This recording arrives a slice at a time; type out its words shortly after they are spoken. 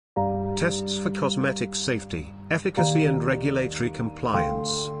Tests for cosmetic safety, efficacy and regulatory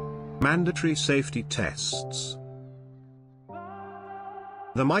compliance. Mandatory safety tests.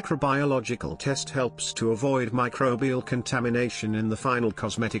 The microbiological test helps to avoid microbial contamination in the final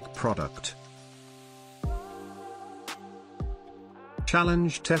cosmetic product.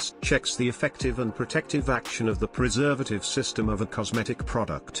 Challenge test checks the effective and protective action of the preservative system of a cosmetic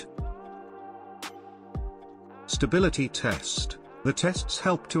product. Stability test. The tests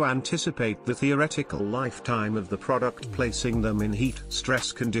help to anticipate the theoretical lifetime of the product, placing them in heat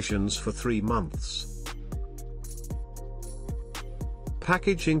stress conditions for 3 months.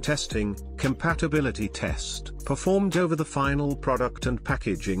 Packaging testing, compatibility test, performed over the final product and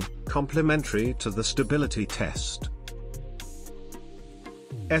packaging, complementary to the stability test.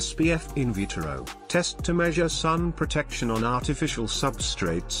 SPF in vitro, test to measure sun protection on artificial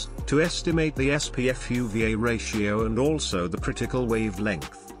substrates, to estimate the SPF UVA ratio and also the critical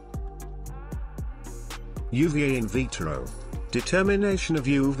wavelength. UVA in vitro, determination of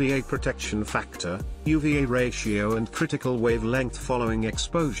UVA protection factor, UVA ratio and critical wavelength following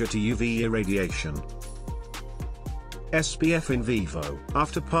exposure to UV irradiation. SPF in vivo.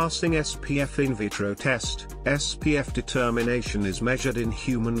 After passing SPF in vitro test, SPF determination is measured in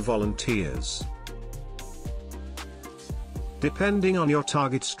human volunteers. Depending on your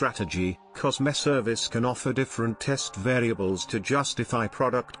target strategy, Cosmeservice can offer different test variables to justify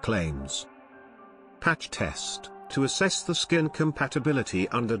product claims. Patch test, to assess the skin compatibility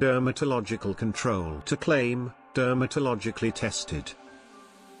under dermatological control to claim, dermatologically tested.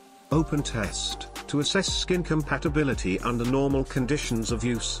 Open test, to assess skin compatibility under normal conditions of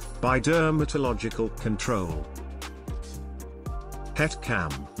use, by dermatological control. PET cam,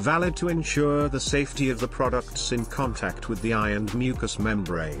 valid to ensure the safety of the products in contact with the eye and mucous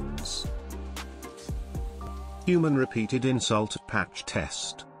membranes. Human repeated insult patch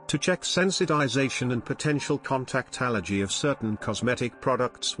test, to check sensitization and potential contact allergy of certain cosmetic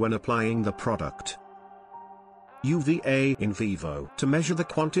products when applying the product. UVA in vivo, to measure the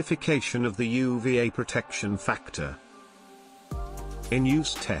quantification of the UVA protection factor.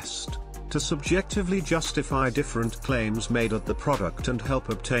 In-use test, to subjectively justify different claims made at the product and help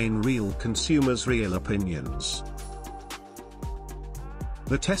obtain real consumers' real opinions.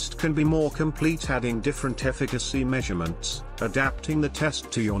 The test can be more complete, adding different efficacy measurements, adapting the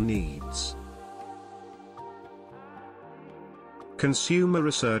test to your needs. Consumer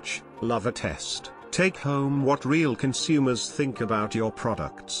research, lover test. Take home what real consumers think about your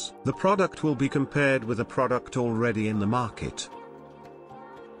products. The product will be compared with a product already in the market.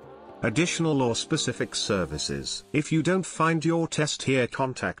 Additional or specific services. If you don't find your test here,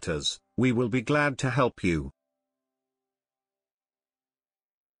 contact us, we will be glad to help you.